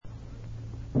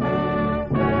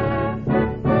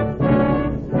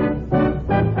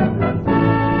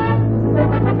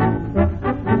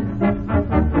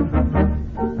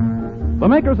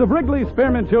makers of Wrigley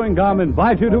Spearmint Chewing Gum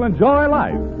invite you to enjoy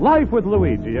life. Life with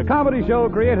Luigi, a comedy show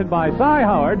created by Cy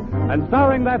Howard and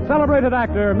starring that celebrated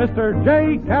actor, Mr.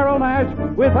 J. Carrol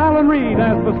Naish, with Alan Reed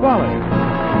as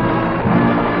Pasquale.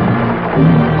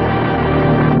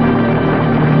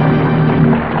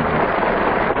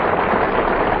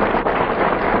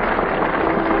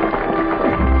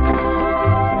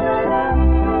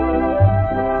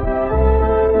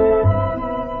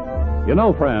 You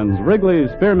know, friends, Wrigley's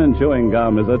Spearmint Chewing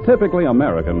Gum is a typically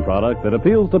American product that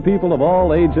appeals to people of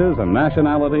all ages and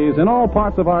nationalities in all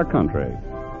parts of our country.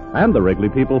 And the Wrigley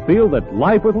people feel that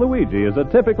Life with Luigi is a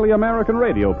typically American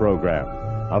radio program,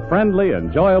 a friendly,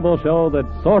 enjoyable show that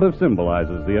sort of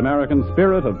symbolizes the American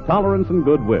spirit of tolerance and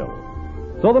goodwill.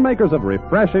 So the makers of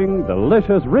refreshing,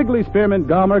 delicious Wrigley Spearmint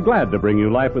Gum are glad to bring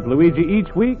you Life with Luigi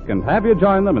each week and have you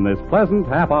join them in this pleasant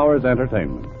half-hour's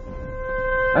entertainment.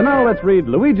 And now let's read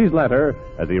Luigi's letter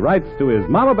as he writes to his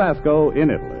Mama Basco in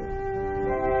Italy.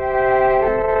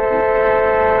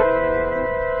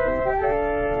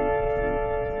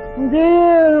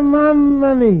 Dear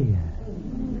Mamma Mia,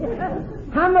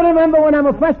 I remember when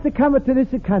I'm first coming to this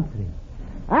country.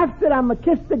 After I'm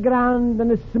kissed the ground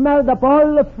and smelled up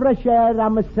all the fresh air,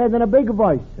 I'm said in a big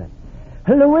voice,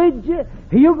 Luigi,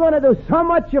 you're going to do so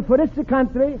much for this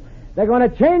country. They're going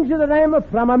to change the name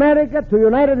from America to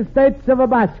United States of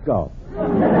Basco.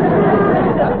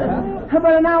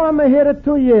 But now I'm here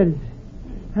 2 years.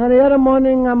 And the other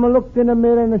morning I looked in the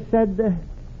mirror and I said,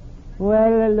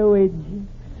 well, Luigi,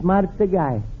 smart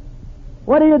guy.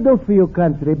 What do you do for your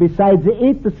country besides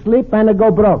eat, sleep, and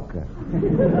go broke?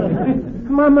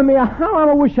 Mamma mia, how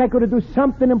I wish I could do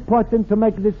something important to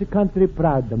make this country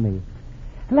proud of me.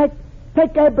 Like,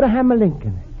 take Abraham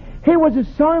Lincoln. He was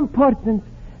so important.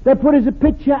 They put his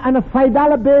picture on a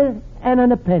 $5 bill and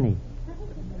on a penny.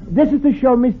 This is to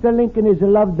show Mr. Lincoln is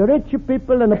loved the rich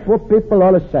people and the poor people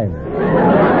all the same.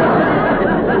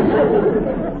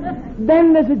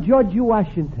 Then there's a George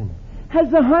Washington. Has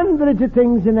hundreds of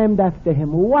things named after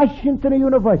him. Washington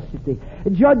University,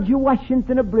 George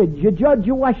Washington Bridge, George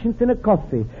Washington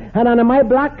Coffee. And on my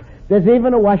block, there's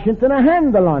even a Washington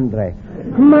hand laundry.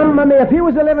 Mamma mia, if he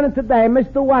was living today,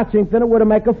 Mr. Washington would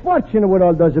make a fortune with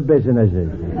all those businesses.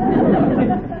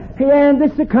 Here in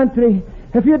this country,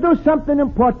 if you do something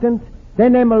important, they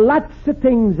name lots of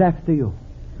things after you.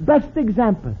 Best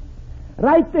example,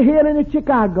 right here in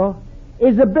Chicago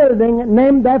is a building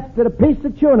named after a piece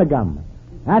of chewing gum.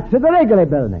 That's the Wrigley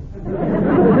building.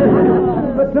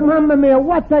 But mamma mia,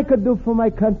 what I could do for my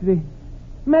country,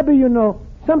 maybe you know,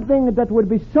 something that would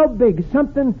be so big,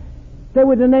 something they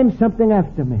would name something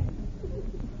after me.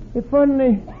 If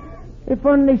only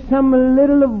some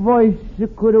little voice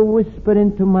could whisper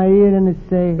into my ear and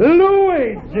say,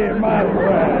 Luigi, my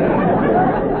friend.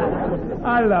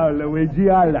 Hello, Luigi.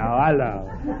 Hello.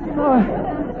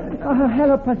 Oh,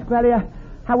 hello, Pasquale.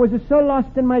 I was so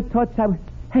lost in my thoughts.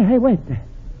 Hey, wait.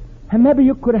 Maybe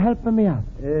you could help me out.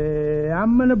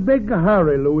 I'm in a big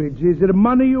hurry, Luigi. Is it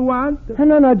money you want?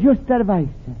 No, just advice.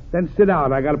 Then sit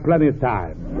down. I got plenty of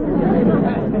time.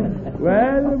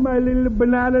 Well, my little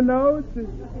banana nose,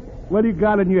 what do you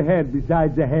got in your head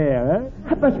besides the hair,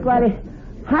 huh? Pasquale,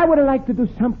 I would like to do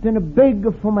something big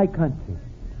for my country.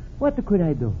 What could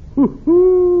I do?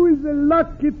 It's a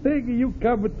lucky thing you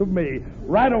coming to me.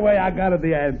 Right away, I got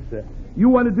the answer. You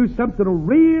want to do something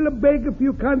real big for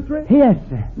your country? Yes,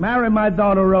 sir. Marry my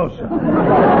daughter, Rosa.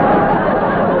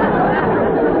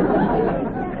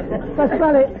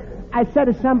 Pasquale, I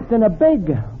said something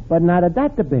big, but not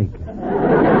that big.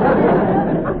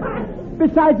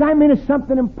 Besides, I mean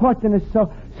something important,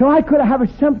 so I could have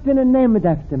something named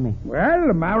after me.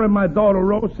 Well, marry my daughter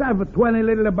Rosa, have 20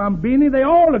 little bambini. They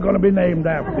all are going to be named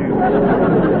after you.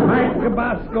 Mike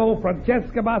Basco,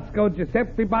 Francesca Basco,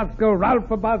 Giuseppe Basco, Ralph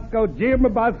Basco, Jim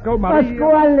Basco, Maria.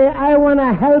 Pasquale, I want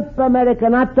to help America,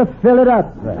 not to fill it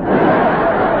up.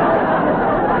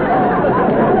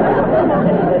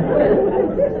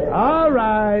 All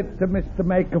right, Mr.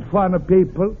 Make Fun of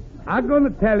People. I'm going to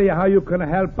tell you how you can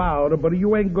help out, but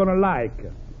you ain't going to like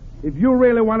it. If you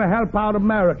really want to help out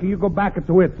America, you go back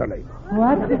to Italy.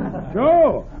 What?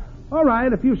 Sure. All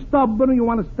right, if you're stubborn and you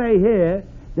want to stay here,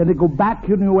 then you go back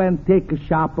in your antique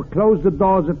shop, close the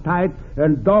doors tight,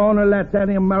 and don't let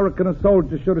any American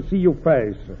soldier should see your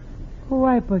face.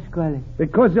 Why, Pasquale?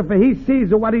 Because if he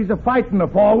sees what he's fighting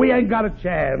for, we ain't got a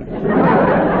chance.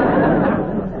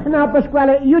 Now,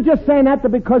 Pasquale, you just saying that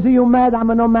because you mad I'm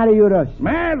no marry you, Rush.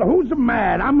 Mad? Who's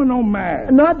mad? I'm no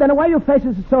mad. No, then why your face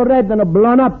is so red and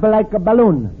blown up like a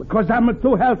balloon? Because I'm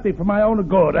too healthy for my own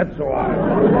good, that's why.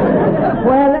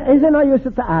 Well, isn't no use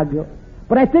to argue.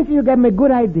 But I think you gave me a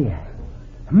good idea.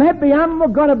 Maybe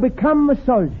I'm going to become a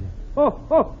soldier.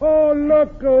 Oh,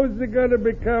 look who's going to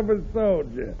become a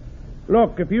soldier.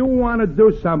 Look, if you want to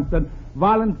do something,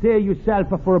 volunteer yourself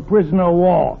for a prisoner of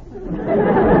war.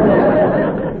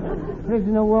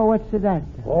 Prisoner of war, what's that?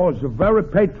 Oh, it's very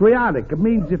patriotic. It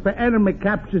means if an enemy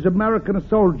captures American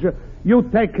soldier, you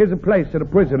take his place in a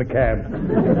prisoner camp.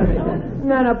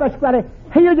 No, Pasquale,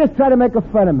 you just try to make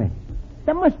fun of me.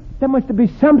 There must be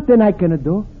something I can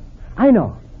do. I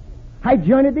know. I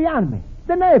joined the Army,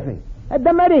 the Navy,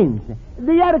 the Marines,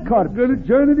 the Air Corps. You're going to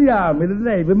join the Army, the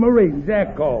Navy, Marines,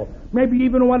 Air Corps. Maybe you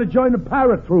even want to join the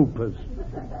paratroopers.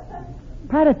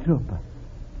 Paratrooper?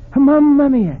 Mamma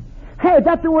mia. Hey,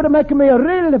 that would make me a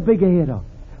real big hero.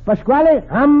 Pasquale,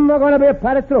 I'm going to be a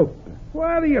paratrooper.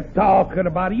 What are you talking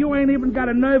about? You ain't even got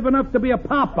a nerve enough to be a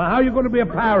papa. How are you going to be a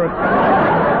paratrooper?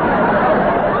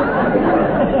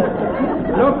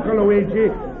 Look, Luigi,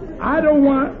 I don't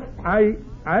want...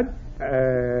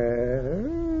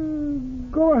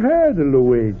 Go ahead,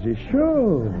 Luigi,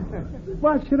 sure.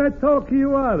 Why should I talk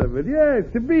you out of it? Yes,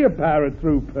 to be a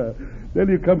paratrooper. Then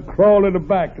you come crawling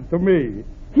back to me.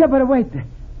 Yeah, but wait.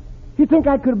 You think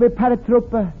I could be a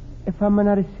paratrooper if I'm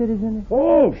not a citizen?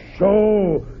 Oh,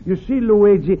 sure. You see,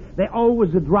 Luigi, they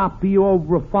always drop you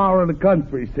over a foreign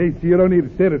country, see? So you don't need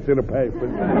a citizen paper.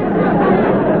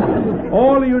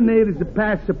 All you need is a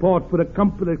passport for the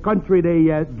country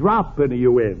they dropping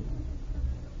you in.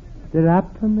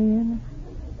 Dropping me in?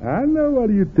 I know what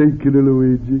you're thinking,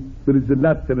 Luigi, but it's a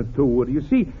nothing to it. You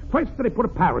see, first they put a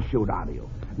parachute on you.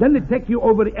 Then they take you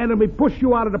over the enemy, push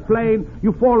you out of the plane,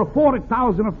 you fall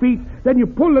 40,000 feet, then you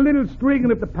pull a little string,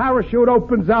 and if the parachute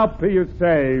opens up, you're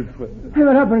safe. Hey,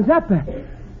 what opens up? Hey,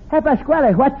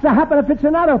 Pasquale, what's to happen if it's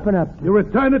not open up? You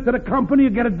return it to the company, you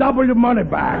get double your money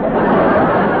back.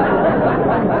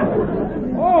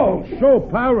 Oh, so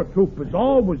paratroopers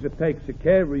always takes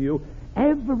care of you.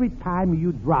 Every time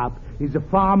you drop, is a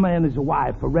farmer and his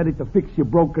wife are ready to fix your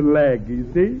broken leg, you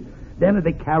see? Then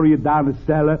they carry you down the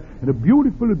cellar, and the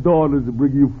beautiful daughters will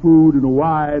bring you food and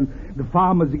wine. The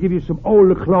farmers will give you some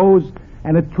older clothes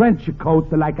and a trench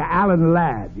coat like an Allen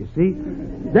Ladd, you see?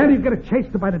 Then you get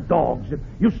chased by the dogs, and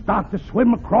you start to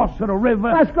swim across the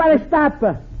river. Pasquale, stop.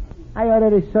 I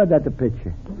already saw that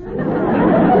picture.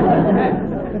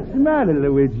 What's the matter,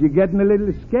 Luigi? You getting a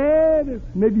little scared?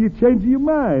 Maybe you're changing your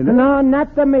mind. Huh? No,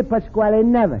 not to me, Pasquale,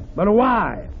 never. But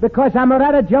why? Because I'm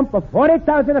rather jump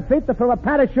 40,000 feet from a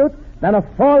parachute than a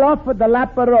fall off of the La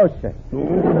Rosa.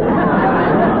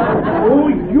 Oh,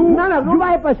 you... No,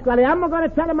 goodbye, Pasquale. I'm going to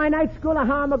tell my night school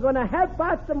how I'm going to help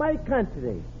out to my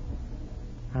country.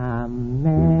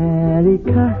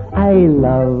 America, I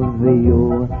love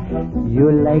you.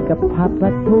 You like a papa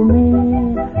to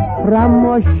me, from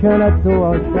ocean to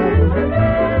ocean.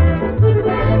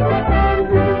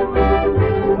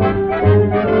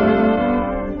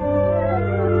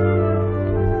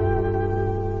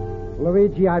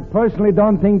 Luigi, I personally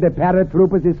don't think the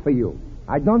paratroopers is for you.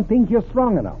 I don't think you're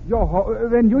strong enough.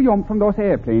 When you jump from those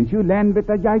airplanes, you land with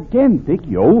a gigantic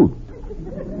yacht.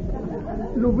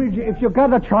 Luigi, if you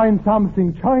gotta join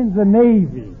something, join the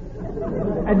Navy.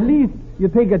 At least you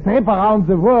take a trip around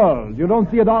the world. You don't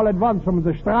see it all at once from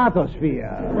the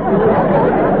stratosphere.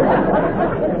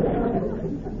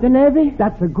 The Navy?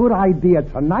 That's a good idea.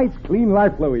 It's a nice, clean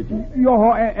life, Luigi.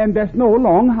 And there's no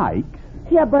long hikes.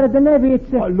 Yeah, but the Navy,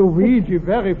 it's... Luigi,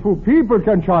 very few people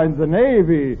can join the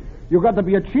Navy. You got to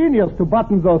be a genius to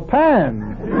button those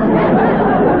pants.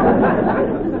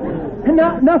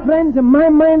 No, friends, my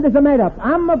mind is made up.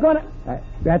 I'm gonna...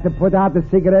 Better put out the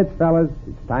cigarettes, fellas.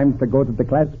 It's time to go to the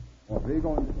class.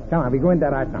 Come on, we go in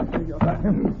there right now.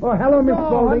 Oh, hello, Miss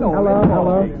Spaulding.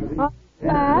 Hello.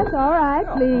 Class, all right,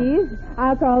 please.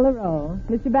 I'll call the roll.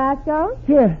 Mr. Basco?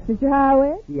 Here. Mr.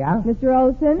 Howard? Yeah? Mr.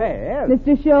 Olson? Hey.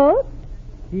 Mr. Schultz?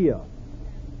 Here.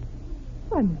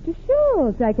 Why, Mr.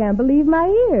 Schultz, I can't believe my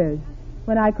ears.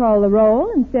 When I call the roll,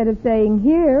 instead of saying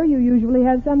here, you usually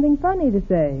have something funny to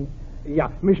say.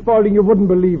 Yeah, Miss Spaulding, you wouldn't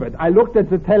believe it. I looked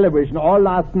at the television all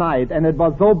last night, and it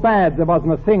was so bad there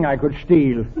wasn't a thing I could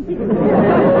steal.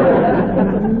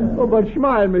 Oh, but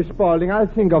smile, Miss Spaulding. I'll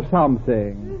think of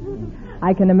something.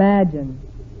 I can imagine.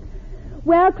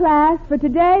 Well, class, for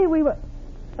today we were...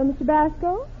 Mr.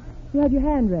 Basco, you had your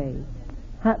hand raised.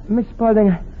 Miss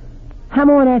Spaulding, I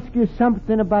want to ask you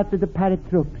something about the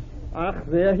paratroopers.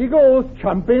 There he goes,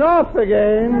 jumping off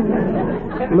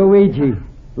again.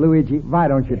 Luigi, why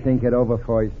don't you think it over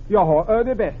first?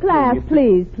 The best. Class,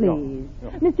 please. No.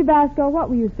 Mr. Basco, what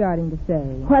were you starting to say?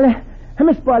 Well,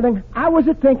 Miss Spaulding, I was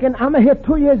thinking I'm here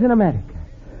 2 years in America.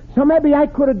 So maybe I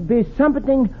could be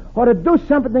something or do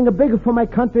something big for my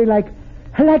country like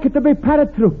to be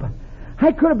paratrooper.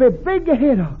 I could have been a big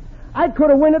hero. I could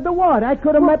have won the war. I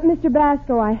could have Well, met... Mr.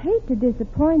 Basco, I hate to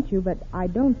disappoint you, but I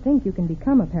don't think you can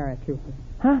become a paratrooper.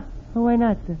 Huh? Why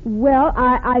not? Well,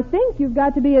 I think you've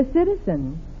got to be a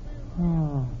citizen.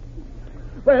 Oh.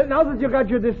 Well, now that you got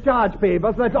your discharge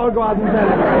papers, let's all go out and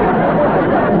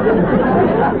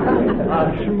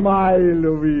celebrate. Smile,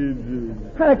 Luigi.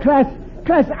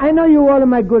 Class, I know you all are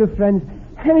my good friends.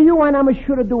 And you and I'm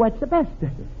sure to do what's the best.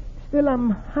 Still,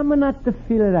 I'm not to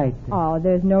feel right. Oh,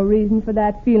 there's no reason for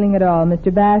that feeling at all,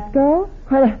 Mr. Basco.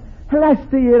 Well,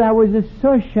 last year I was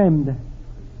so ashamed.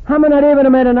 I'm not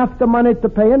even made enough the money to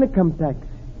pay income tax.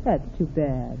 That's too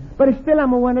bad. But still, I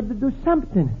wanted to do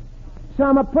something. So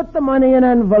I'm going to put the money in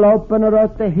an envelope and I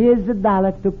wrote, here's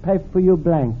 $1 to pay for you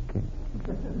blank.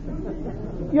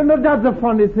 You know, that's a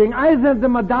funny thing. I sent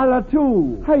them $1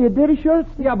 too. How you did it, Schultz?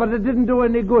 Yeah, but it didn't do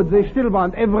any good. They still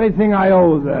want everything I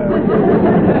owe them.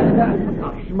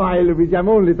 Smile, Luigi. I'm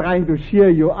only trying to cheer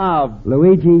you up.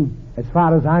 Luigi, as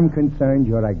far as I'm concerned,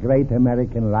 you're a great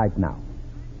American right now.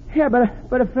 Yeah,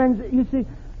 but friends, you see,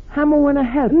 I'm going to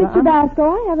help. Mr.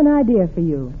 Basco, I have an idea for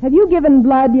you. Have you given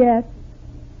blood yet?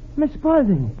 Miss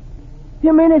Spaulding,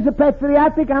 you mean as a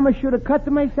patriotic I should have cut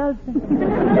myself? No,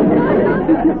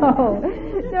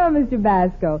 Mr.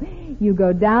 Basco. You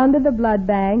go down to the blood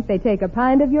bank, they take a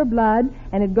pint of your blood,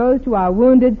 and it goes to our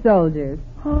wounded soldiers.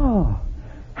 Oh,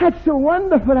 that's a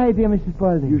wonderful idea, Mrs.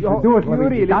 Spaulding. You should do it,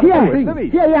 Luigi. Yeah,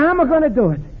 I'm going to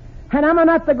do it. And I'm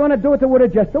not going to do it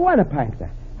with just one pint.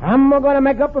 I'm going to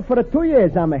make up for the 2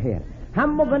 years I'm here.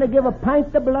 I'm going to give a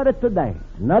pint of blood today,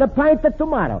 not a pint of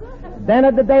tomorrow. Then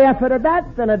the day after that,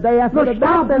 and the day after that.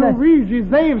 Stop, Luigi.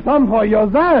 Save some for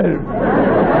yourself.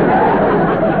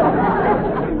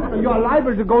 You're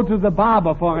liable to go to the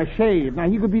barber for a shave. Now,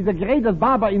 he could be the greatest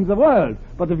barber in the world.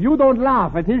 But if you don't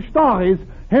laugh at his stories,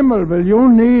 Himmel will you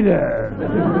need it.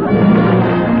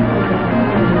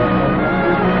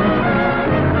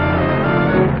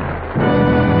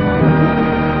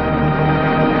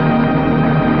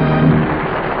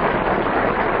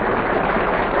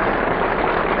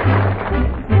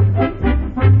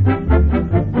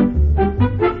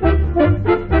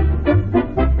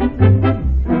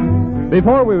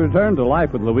 Before we return to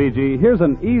Life with Luigi, here's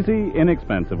an easy,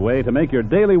 inexpensive way to make your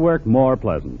daily work more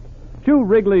pleasant. Chew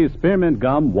Wrigley's Spearmint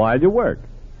Gum while you work.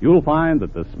 You'll find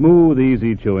that the smooth,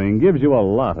 easy chewing gives you a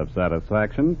lot of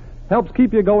satisfaction, helps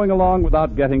keep you going along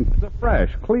without getting the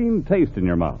fresh, clean taste in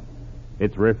your mouth.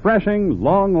 It's refreshing,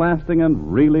 long-lasting,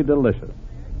 and really delicious.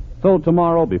 So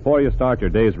tomorrow, before you start your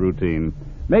day's routine,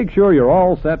 make sure you're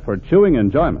all set for chewing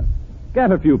enjoyment. Get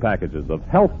a few packages of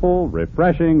healthful,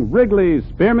 refreshing Wrigley's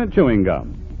Spearmint Chewing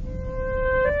Gum.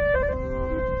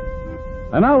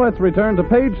 And now let's return to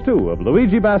page 2 of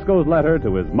Luigi Basco's letter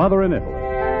to his mother in Italy.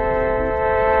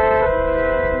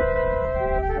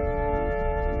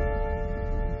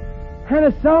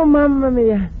 And so, Mamma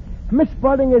Mia, Miss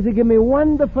Spaulding has given me a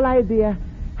wonderful idea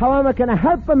how I'm going to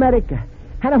help America.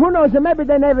 And who knows, maybe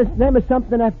they name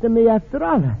something after me after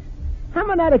all. I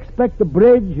may not expect a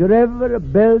bridge, a river, a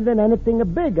building, anything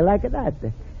big like that.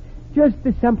 Just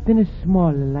something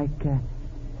small, like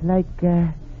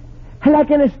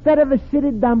instead of a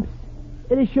city dumps,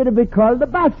 it should be called the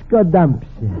Basco dumps.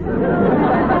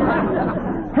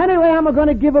 Anyway, I'm going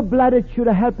to give a blood that should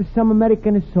help some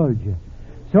American soldier.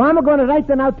 So I'm going to write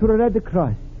it out to the Red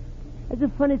Cross. It's a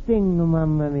funny thing,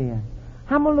 Mamma Mia.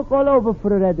 I'm going to look all over for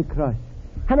the Red Cross.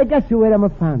 And I guess where I'm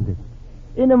found it.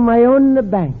 In my own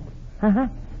bank.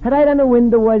 Right on the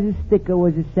window was a sticker,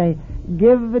 was to say,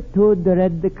 give it to the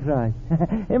Red Cross.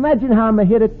 Imagine how I'm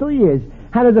here 2 years.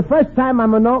 And it's the first time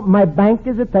I'm know my bank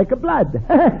is to take a blood.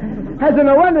 As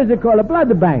no wonder they call a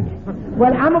blood bank.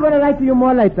 Well, I'm going to write to you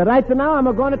more later. Right now,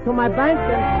 I'm going to my bank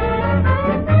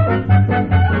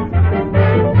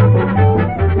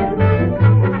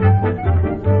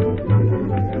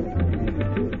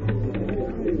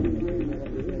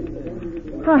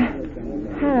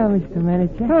Hello, Mr.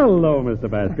 Manager. Hello, Mr.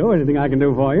 Basco. Anything I can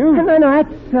do for you? No,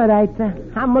 that's all right.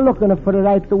 I'm looking for the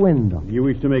right window. You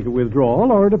wish to make a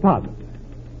withdrawal or a deposit?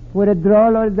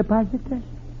 Withdrawal or a deposit?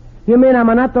 You mean I'm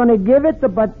not only give it,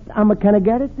 but can I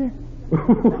get it?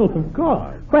 Well, of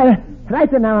course. Well,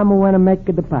 right now I'm going to make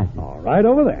a deposit. All right,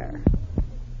 over there.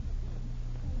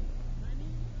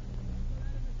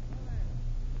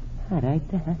 All right.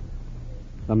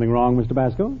 Something wrong, Mr.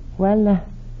 Basco? Well,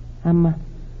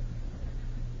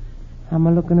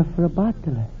 I'm looking for a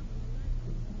bottle.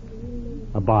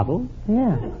 A bottle?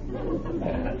 Yeah.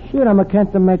 Sure, I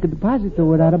can't make a deposit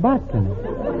without a bottle.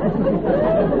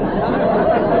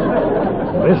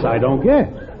 This I don't get.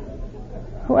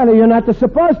 Well, you're not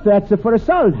supposed to. That's for a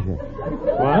soldier.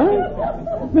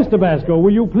 What? Mr. Basco,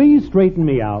 will you please straighten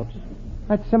me out?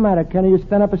 What's the matter? Can you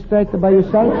stand up straight by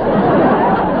yourself?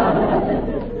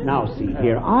 Now, see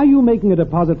here. Are you making a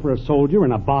deposit for a soldier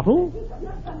in a bottle?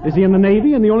 Is he in the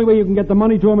Navy, and the only way you can get the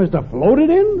money to him is to float it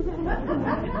in?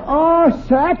 Oh,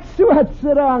 that's what's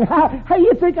wrong. How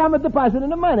you think I'm a depositing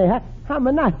the money, huh? I'm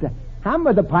not. I'm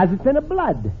a depositing the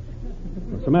blood.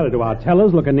 What's the matter? Do our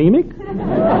tellers look anemic?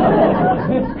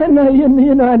 No, you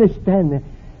don't understand.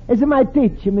 It's my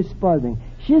teacher, Miss Spaulding.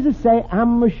 She used to say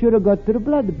I'm sure to go to the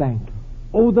blood bank.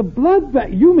 Oh, the blood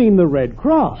bank. You mean the Red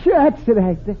Cross? Sure, that's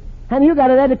right. And you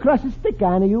got a Red Cross sticker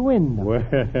on your window.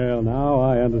 Well, now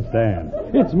I understand.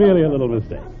 It's merely a little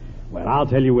mistake. Well, I'll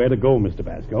tell you where to go, Mr.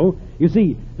 Basco. You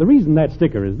see, the reason that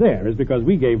sticker is there is because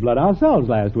we gave blood ourselves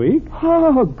last week.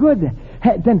 Oh, good.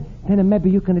 Then maybe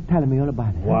you can tell me all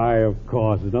about it. Why, of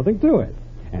course, there's nothing to it.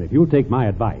 And if you'll take my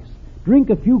advice, drink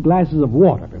a few glasses of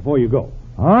water before you go.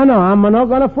 Oh, no, I'm not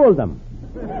going to fool them.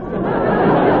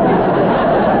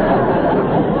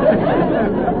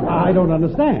 I don't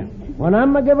understand. When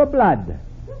I'm going to give a blood,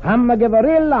 I'm going to give a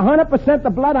real 100%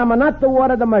 of blood. I'm not to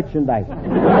water the merchandise.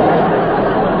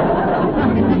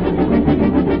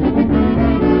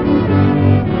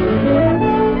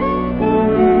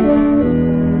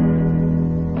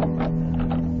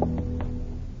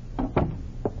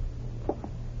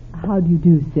 How do you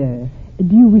do, sir?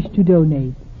 Do you wish to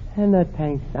donate? No,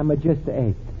 thanks. I'm just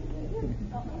 8.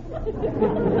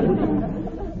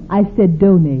 I said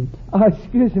donate. Oh,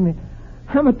 excuse me.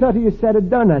 I thought you said a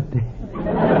donut.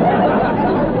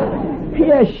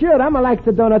 Yeah, sure. I'm like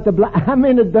to donate the blood. I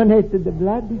mean to donate the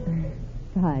blood.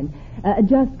 Fine.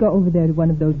 Just go over there to one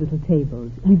of those little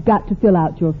tables. You've got to fill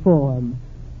out your form.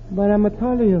 But I'm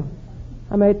telling you,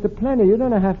 I'm ate the plenty. You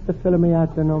don't have to fill me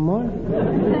out there no more.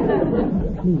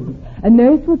 Please. A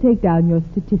nurse will take down your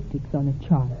statistics on a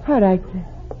chart. All right.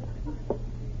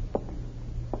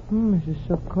 This is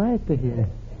so quiet here.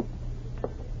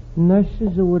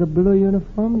 Nurses who wear blue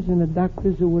uniforms and the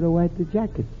doctors who wear white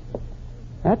jackets.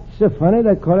 That's so funny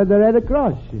they call it the Red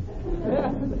Cross.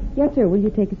 Yes, sir. Will you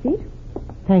take a seat?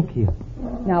 Thank you.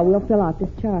 Now, we'll fill out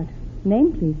this chart.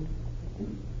 Name, please.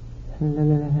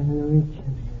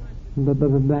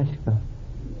 Basco.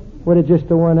 What is just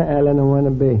a one L and a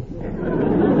one B?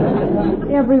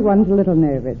 Everyone's a little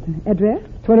nervous. Address?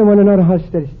 21 North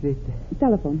Holstead Street.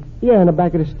 Telephone? Yeah, in the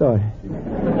back of the store.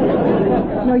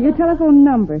 No, your telephone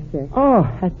number, sir. Oh,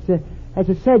 that's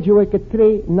a Sedgwick at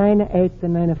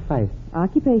 398-95.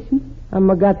 Occupation? I'm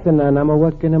a none. I'm a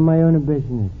working in my own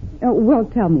business. Oh, well,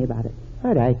 tell me about it.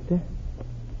 All right.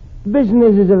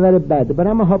 Business is very bad, but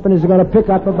I'm hoping it's going to pick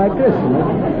up by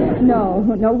Christmas. No,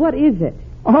 what is it?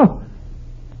 Oh,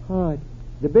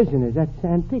 the business. That's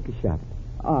an antique shop.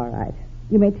 All right.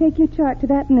 You may take your chart to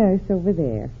that nurse over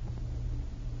there.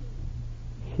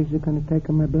 She's going to take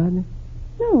my blood?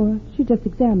 No, she just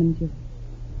examines you.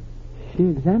 She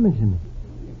examines me?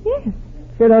 Yes.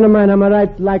 If you don't mind, I'm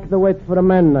right like to wait for a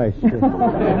man nurse.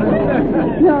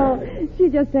 No, she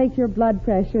just takes your blood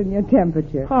pressure and your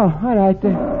temperature. Oh, all right.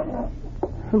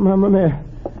 Mamma mia.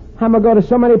 I'm going to go to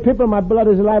so many people, my blood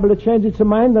is liable to change its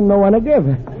mind and no one to give.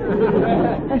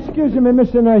 Excuse me,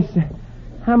 Mr. Nurse.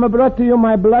 I'm brought to you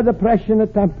my blood pressure and the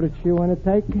temperature. You want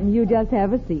to take? You just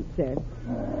have a seat, sir.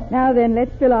 Now then,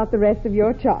 let's fill out the rest of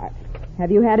your chart.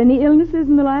 Have you had any illnesses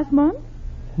in the last month?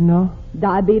 No.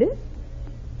 Diabetes?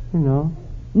 No.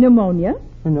 Pneumonia?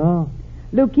 No.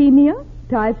 Leukemia?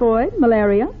 Typhoid?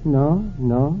 Malaria? No.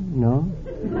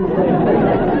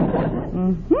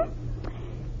 Mm-hmm.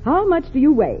 How much do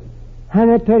you weigh?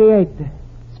 138.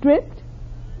 Stripped?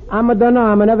 I don't know.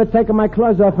 I'm never taking my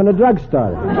clothes off in a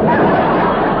drugstore.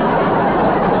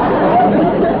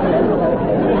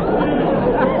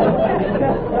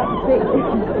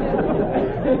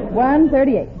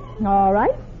 138. All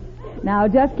right. Now,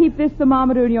 just keep this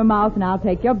thermometer in your mouth, and I'll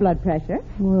take your blood pressure.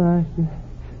 Well,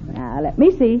 Now, let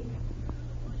me see.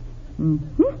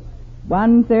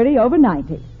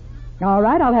 130/90. All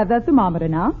right, I'll have that thermometer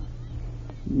now.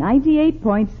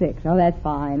 98.6. Oh, that's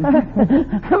fine.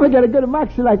 I'm going to get a good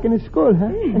marks like in school, huh?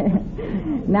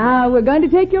 Now, we're going to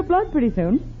take your blood pretty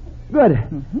soon. Good.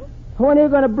 When are you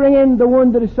going to bring in the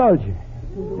wounded soldier?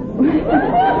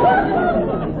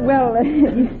 Well,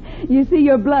 you see,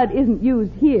 your blood isn't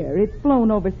used here. It's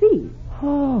flown overseas.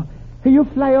 Oh, you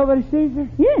fly overseas?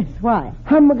 Yes, why?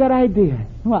 I'm a good idea.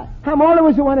 What? I'm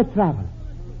always want to travel.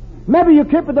 Maybe you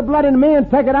keep the blood in me and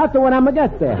take it out when I'm going to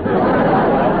get there.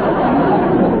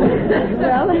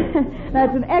 Well,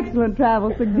 that's an excellent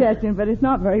travel suggestion, but it's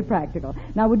not very practical.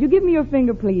 Now, would you give me your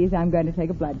finger, please? I'm going to take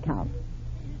a blood count.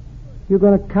 You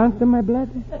going to count my blood?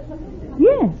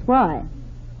 Yes, why?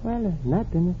 Well,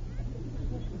 nothing.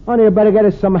 Only you better get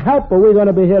us some help or we're going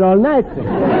to be here all night.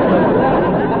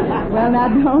 Well, now,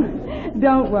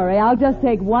 don't worry. I'll just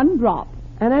take one drop.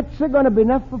 And that's going to be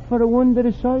enough for a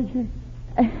wounded soldier?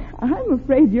 I'm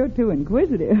afraid you're too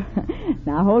inquisitive.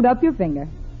 Now, hold up your finger.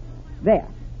 There.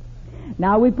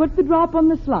 Now, we put the drop on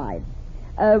the slide.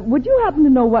 Would you happen to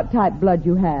know what type blood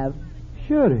you have?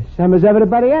 Sure, same as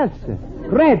everybody else.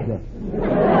 Red. I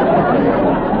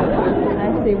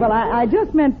see. Well, I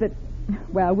just meant that...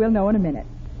 Well, we'll know in a minute.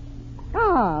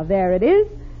 Ah, there it is.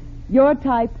 You're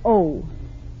type O.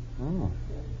 Oh.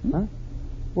 Huh?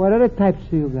 What other types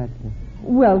do you got?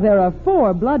 Well, there are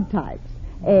 4 blood types.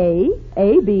 A,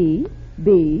 AB,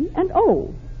 B, and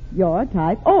O. You're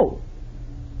type O.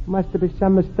 Must be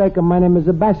some mistake. My name is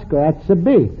Basco. That's a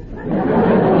B.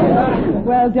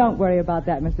 Well, don't worry about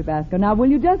that, Mr. Basco. Now, will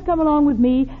you just come along with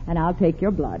me, and I'll take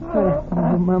your blood.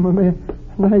 Oh, Mamma mia.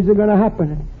 How is it going to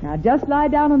happen? Now, just lie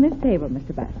down on this table,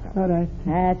 Mr. Basco. All right.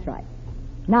 That's right.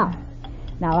 Now,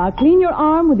 I'll clean your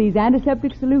arm with these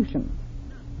antiseptic solutions.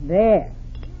 There.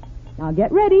 Now,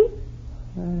 get ready.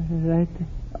 Right.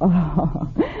 Oh,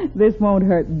 this won't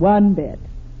hurt one bit.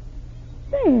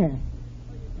 There.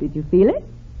 Did you feel it?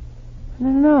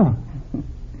 No.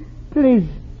 Please,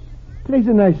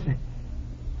 nurse.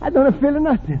 I don't feel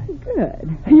nothing.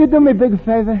 Good. You do me a big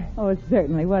favor. Oh,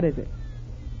 certainly. What is it?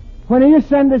 When you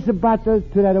send us a bottle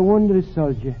to that wounded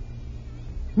soldier,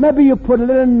 maybe you put a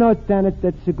little note on it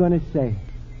that's going to say,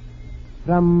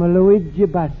 from Luigi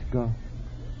Basco,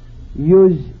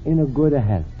 use in a good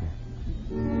health.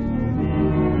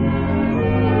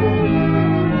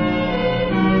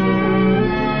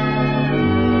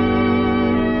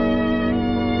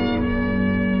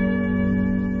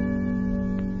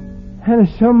 And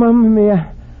so, Mamma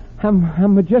Mia,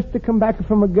 I'm just to come back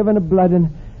from giving a blood, and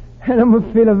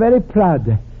I'm feeling very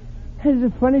proud. It's a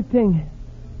funny thing.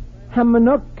 I'm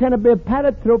not going to be a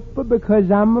paratrooper because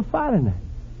I'm a foreigner.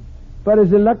 But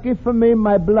it's lucky for me,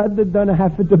 my blood don't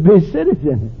have to be a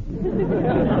citizen.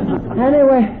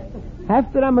 Anyway,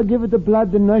 after I'm give it the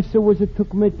blood, the nurse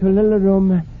took me to a little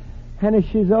room, and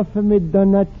she's offered me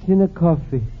donuts and a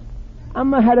coffee.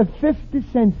 I'm had 50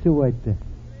 cents worth.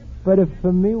 But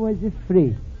for me was it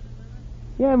free.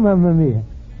 Yeah, Mamma Mia.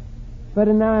 But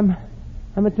now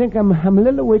I think I'm a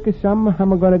little weak, so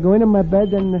I'm going to go into my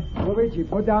bed and... Luigi,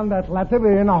 put down that letter.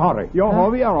 We're in a hurry. We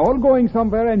are all going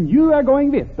somewhere, and you are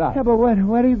going with us. Yeah, but where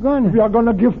are you going? We are going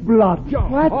to give blood.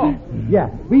 What? Oh.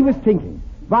 Yeah, we was thinking.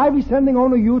 Why are we sending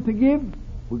only you to give?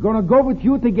 We're going to go with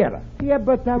you together. Yeah,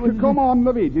 but I was... Come on,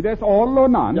 Luigi. That's all or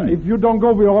none. Yeah, if you don't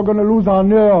go, we're all going to lose our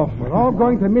nerve. We're all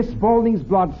going to Miss Spaulding's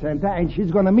blood center, and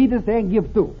she's going to meet us there and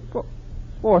give too.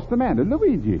 What's the matter,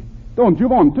 Luigi? Don't you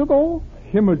want to go?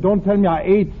 Himmel, don't tell me I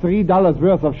ate $3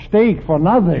 worth of steak for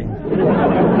nothing.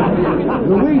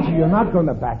 Luigi, you're not going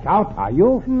to back out, are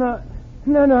you? No,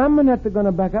 I'm not going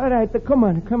to back. All right, come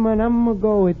on, I'm going to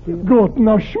go with you. Good,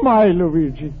 now smile,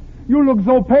 Luigi. You look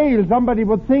so pale, somebody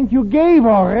would think you gave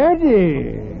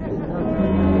already.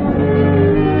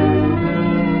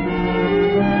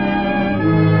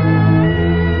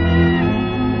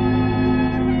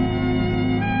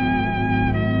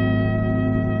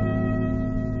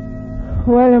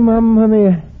 Well, Mamma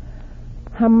Mia,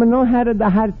 I'm not had the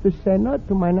heart to say no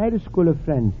to my night school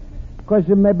friends, because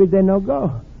maybe they no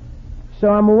go. So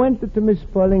I went to Miss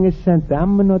Spaulding's center.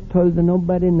 I'm not told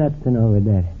nobody nothing over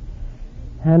there.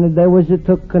 And they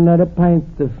took another pint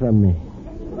from me.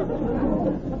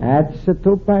 That's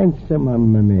 2 pints,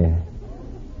 Mamma Mia.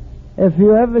 If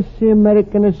you ever see an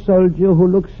American soldier who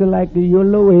looks like you,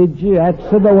 Luigi,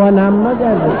 that's the one I'm not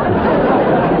ever.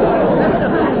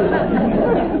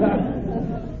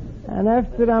 And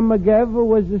after I gave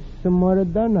was some more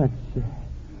donuts.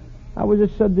 I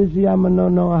was so dizzy I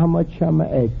don't know how much I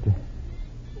ate.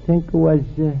 I think it was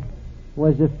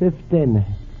 15.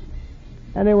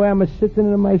 Anyway, I'm sitting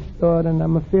in my store and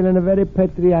I'm feeling very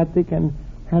patriotic and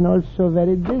also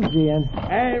very dizzy. And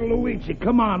hey, Luigi,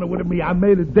 come on with me. I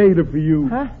made a data for you.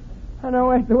 Huh? Oh, no,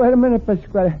 wait a minute,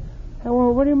 Pasquale.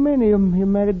 Well, what do you mean you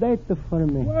made a data for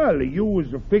me? Well, you was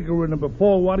figuring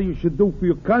before what you should do for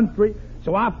your country.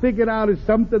 So I figured out it's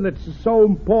something that's so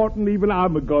important, even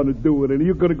I'm going to do it, and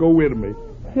you're going to go with me.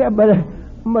 Yeah, but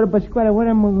Pasquale, what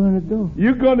am I going to do?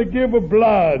 You're going to give her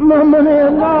blood. Mamma Mia,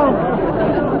 no.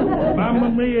 Mamma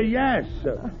Mia, yes.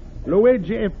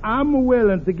 Luigi, if I'm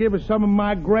willing to give her some of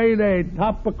my grade A,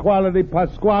 top quality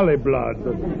Pasquale blood,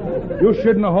 you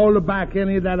shouldn't hold back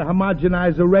any of that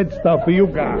homogenizer red stuff you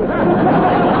got.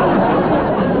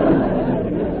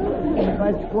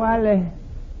 Pasquale,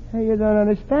 you don't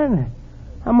understand.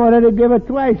 I'm already give it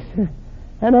twice.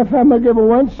 And if I'm going to give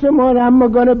once some more, I'm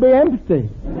going to be empty.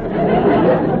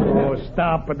 Oh,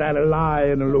 stop with that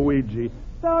lying, Luigi.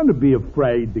 Don't be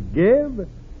afraid to give.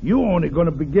 You only going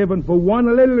to be giving for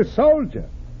one little soldier.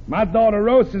 My daughter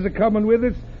Rosa's coming with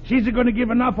us. She's going to give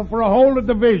enough for a whole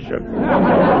division.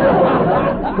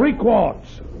 3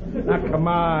 quarts. Now, come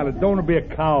on. Don't be a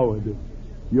coward.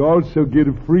 You also get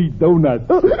a free donut.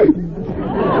 Oh,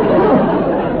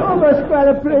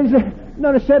 Pasquale, please.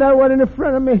 Don't say that one in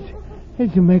front of me.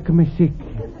 It's making me sick.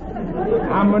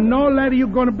 I'm no letter you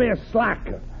going to be a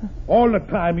slacker. All the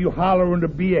time you hollering to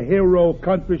be a hero.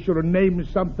 Country should have named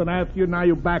something after you. Now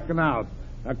you're backing out.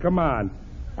 Now, come on.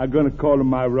 I'm going to call her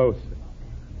my Rosa.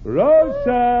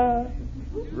 Rosa!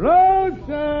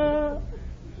 Rosa!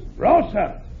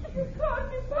 Rosa!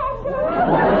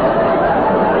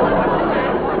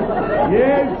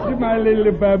 Yes, my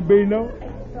little bambino.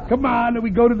 Come on, we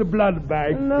go to the blood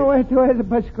bank. No, wait,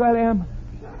 Pasquale.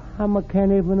 I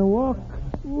can't even walk.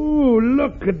 Ooh,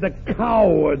 look at the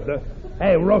coward.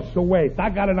 Hey, Rosa, wait. I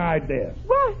got an idea.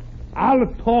 What? I'll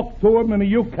talk to him and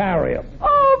you carry him.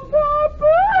 Oh,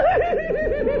 Papa!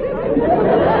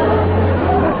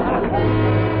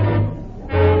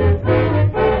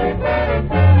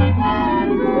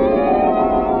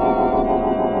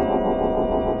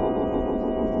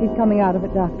 He's coming out of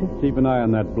it, Doctor. Keep an eye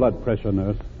on that blood pressure,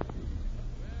 nurse.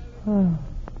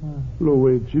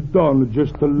 Luigi, don't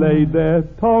just lay there.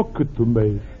 Talk to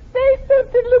me. Say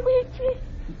something, Luigi.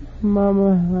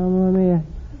 Mamma mia.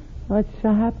 What's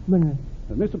happening?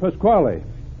 Mr. Pasquale,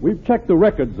 we've checked the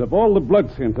records of all the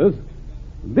blood centers.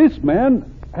 This man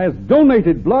has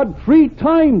donated blood 3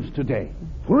 times today.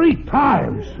 3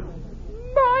 times?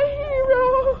 My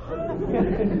hero.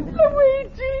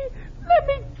 Luigi, let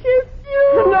me kiss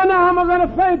you. No, I'm going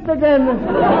to faint again.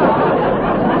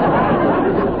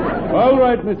 All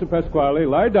right, Mr. Pasquale,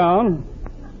 lie down.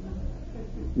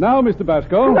 Now, Mr.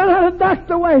 Basco. No,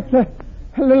 doctor, wait. A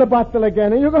little bottle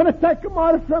again. Are you going to take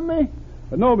more from me?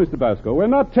 No, Mr. Basco, we're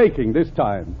not taking this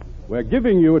time. We're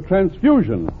giving you a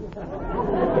transfusion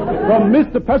from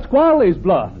Mr. Pasquale's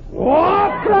blood.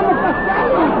 What?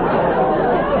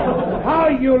 How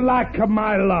you like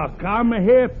my luck? I'm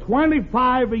here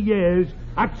 25 years.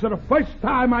 That's the first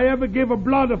time I ever give a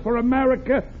blood for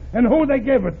America. And who they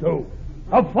give it to?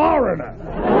 A foreigner.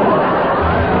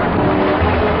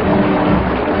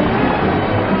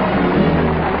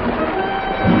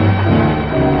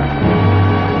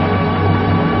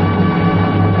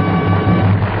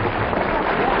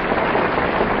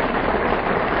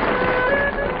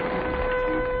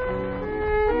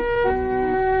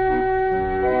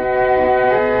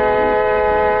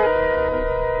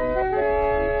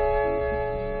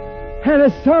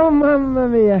 And so, mamma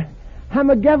mia, I'm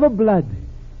a give of blood.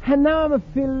 And now I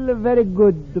feel very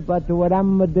good about what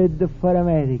I'm did for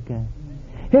America.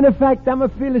 In fact, I'm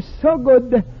feel so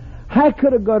good, I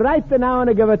could go right now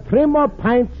and give her 3 more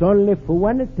pints only for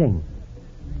one thing.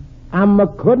 I'm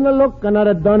couldn't look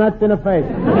another donut in the face.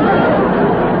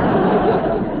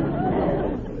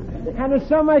 And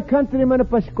so my countryman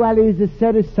Pasquale has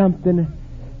said something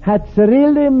that's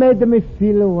really made me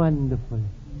feel wonderful.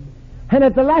 And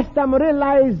at the last time I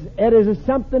realized it is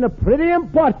something pretty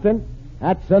important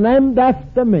that's named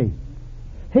after me.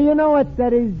 Hey, you know what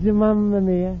that is, mamma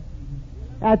mia?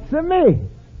 That's me.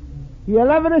 Your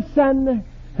loving son,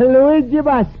 Luigi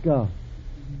Basco,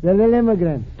 the little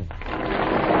immigrant.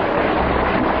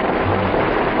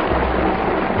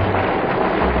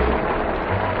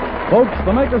 Folks,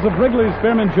 the makers of Wrigley's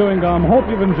Spearmint Chewing Gum hope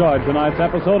you've enjoyed tonight's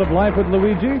episode of Life with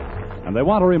Luigi. And they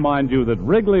want to remind you that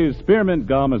Wrigley's Spearmint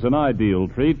Gum is an ideal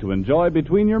treat to enjoy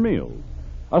between your meals.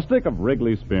 A stick of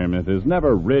Wrigley's Spearmint is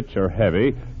never rich or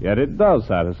heavy, yet it does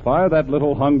satisfy that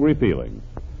little hungry feeling.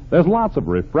 There's lots of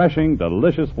refreshing,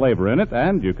 delicious flavor in it,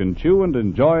 and you can chew and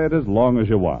enjoy it as long as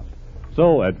you want.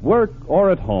 So at work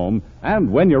or at home,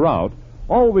 and when you're out,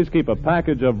 always keep a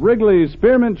package of Wrigley's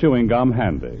Spearmint Chewing Gum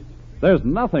handy. There's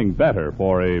nothing better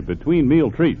for a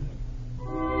between-meal treat.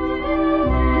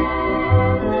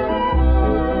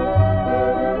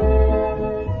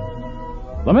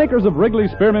 The makers of Wrigley's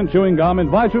Spearmint Chewing Gum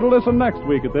invite you to listen next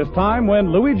week at this time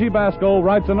when Luigi Basco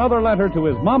writes another letter to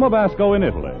his Mama Basco in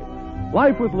Italy.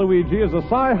 Life with Luigi is a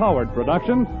Cy Howard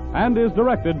production and is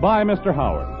directed by Mr.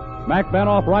 Howard. Mac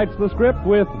Benoff writes the script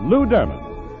with Lou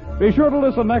Dermott. Be sure to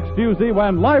listen next Tuesday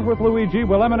when Life with Luigi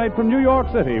will emanate from New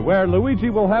York City, where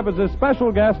Luigi will have as his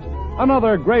special guest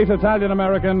another great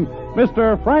Italian-American,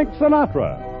 Mr. Frank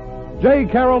Sinatra. J.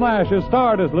 Carol Nash is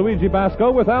starred as Luigi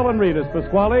Basco with Alan Reed as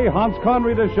Pasquale, Hans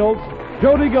Conried as Schultz,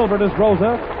 Jody Gilbert as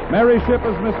Rosa, Mary Shipp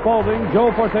as Miss Spaulding,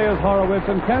 Joe Forte as Horowitz,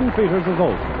 and Ken Peters as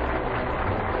Olson.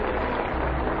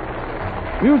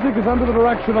 Music is under the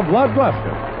direction of Lud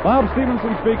Glusker. Bob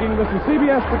Stevenson speaking. This is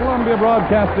CBS, the Columbia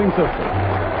Broadcasting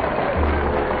System.